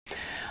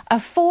A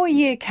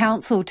 4-year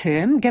council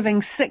term giving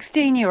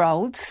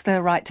 16-year-olds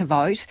the right to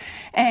vote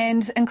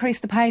and increase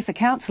the pay for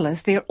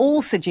councillors. They're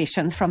all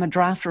suggestions from a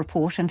draft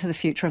report into the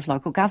future of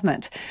local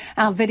government.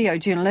 Our video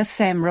journalist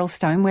Sam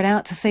Rillstone went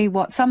out to see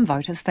what some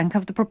voters think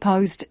of the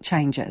proposed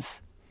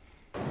changes.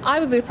 I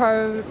would be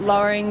pro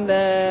lowering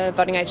the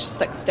voting age to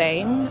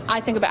 16. I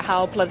think about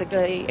how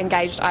politically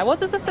engaged I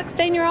was as a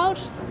 16-year-old,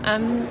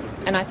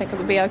 and I think it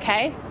would be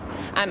okay.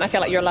 I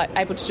feel like you're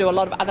able to do a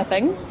lot of other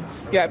things.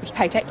 You're able to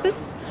pay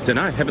taxes. I don't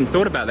know, haven't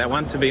thought about that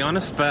one, to be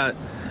honest, but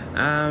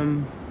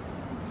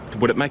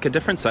would it make a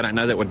difference? I don't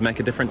know that would make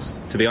a difference,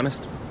 to be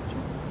honest.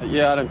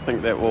 Yeah, I don't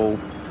think that will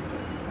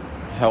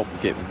help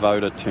get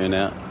voter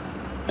turnout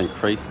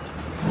increased.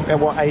 At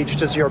what age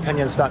does your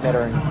opinion start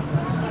mattering?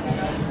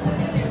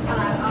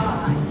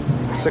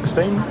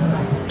 16?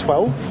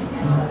 12?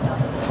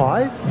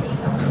 5?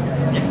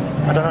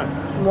 I don't know.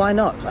 Why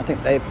not? I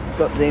think they've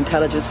got the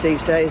intelligence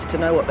these days to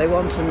know what they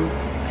want and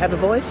have a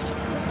voice.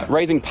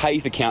 Raising pay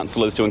for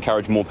councillors to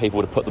encourage more people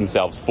to put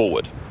themselves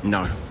forward?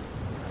 No.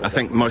 I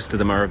think most of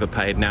them are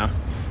overpaid now,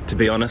 to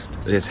be honest.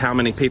 There's how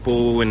many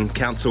people in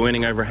council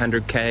earning over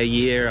 100k a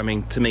year? I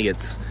mean, to me,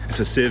 it's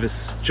a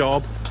service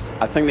job.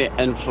 I think the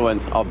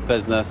influence of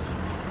business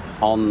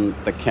on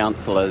the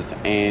councillors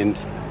and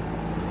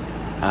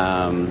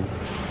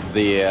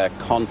their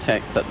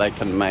contacts that they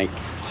can make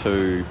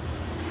to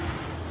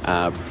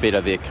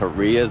better their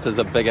careers is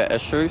a bigger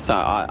issue. So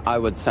I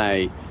would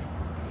say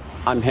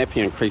I'm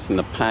happy increasing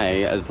the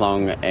pay as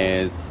long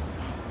as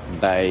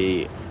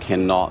they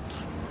cannot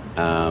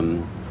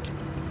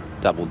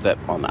double dip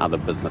on other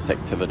business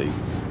activities.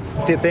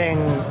 They're being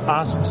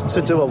asked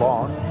to do a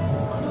lot.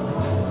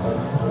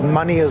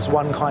 Money is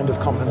one kind of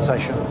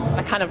compensation.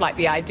 I kind of like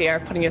the idea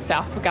of putting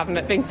yourself for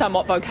government being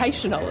somewhat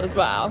vocational as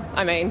well.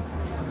 I mean,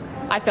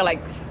 I feel like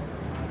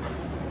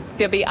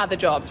there'll be other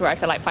jobs where I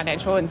feel like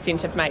financial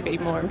incentive may be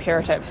more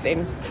imperative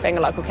than being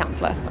a local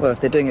councillor. Well, if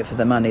they're doing it for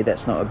the money,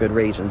 that's not a good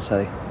reason,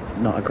 so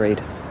not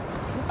agreed.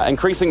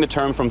 Increasing the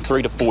term from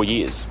 3 to 4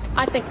 years?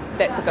 I think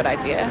that's a good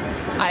idea.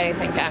 I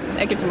think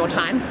it gives you more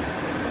time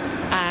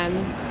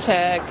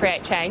to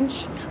create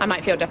change. I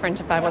might feel different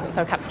if I wasn't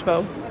so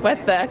comfortable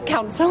with the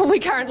council we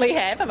currently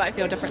have. I might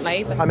feel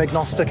differently. But I'm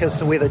agnostic as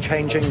to whether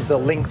changing the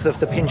length of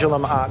the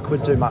pendulum arc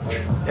would do much,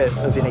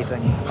 if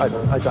anything.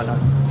 I don't know.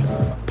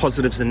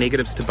 Positives and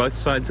negatives to both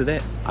sides of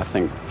that. I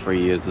think 3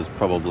 years is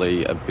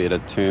probably a better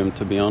term,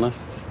 to be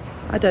honest.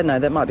 I don't know,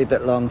 that might be a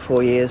bit long,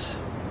 4 years,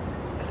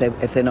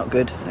 if they're not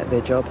good at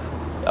their job.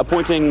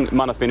 Appointing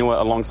mana whenua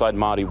alongside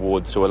Māori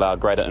wards to allow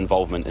greater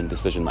involvement in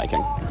decision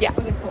making? Yeah,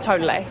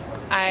 totally.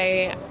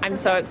 I'm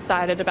so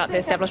excited about the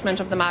establishment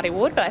of the Māori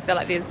ward, but I feel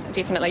like there's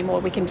definitely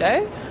more we can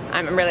do.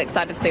 I'm really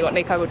excited to see what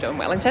Nico will do in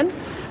Wellington.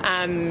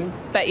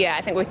 But yeah,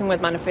 I think working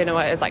with mana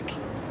whenua is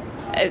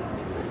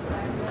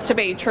to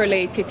be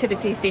truly Te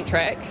Tiriti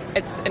centric,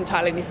 it's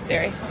entirely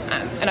necessary,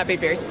 and I'd be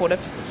very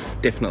supportive.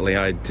 Definitely,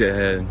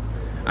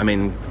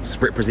 it's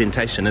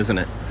representation, isn't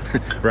it?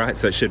 Right,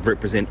 so it should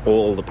represent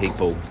all the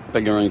people.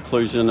 Bigger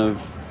inclusion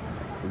of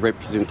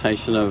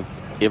representation of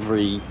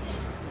every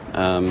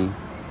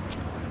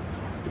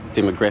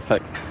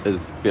demographic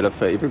is better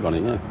for everybody,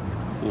 yeah.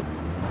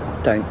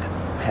 Don't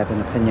have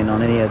an opinion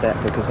on any of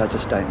that because I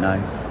just don't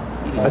know.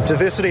 A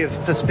diversity of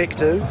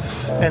perspective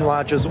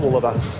enlarges all of us.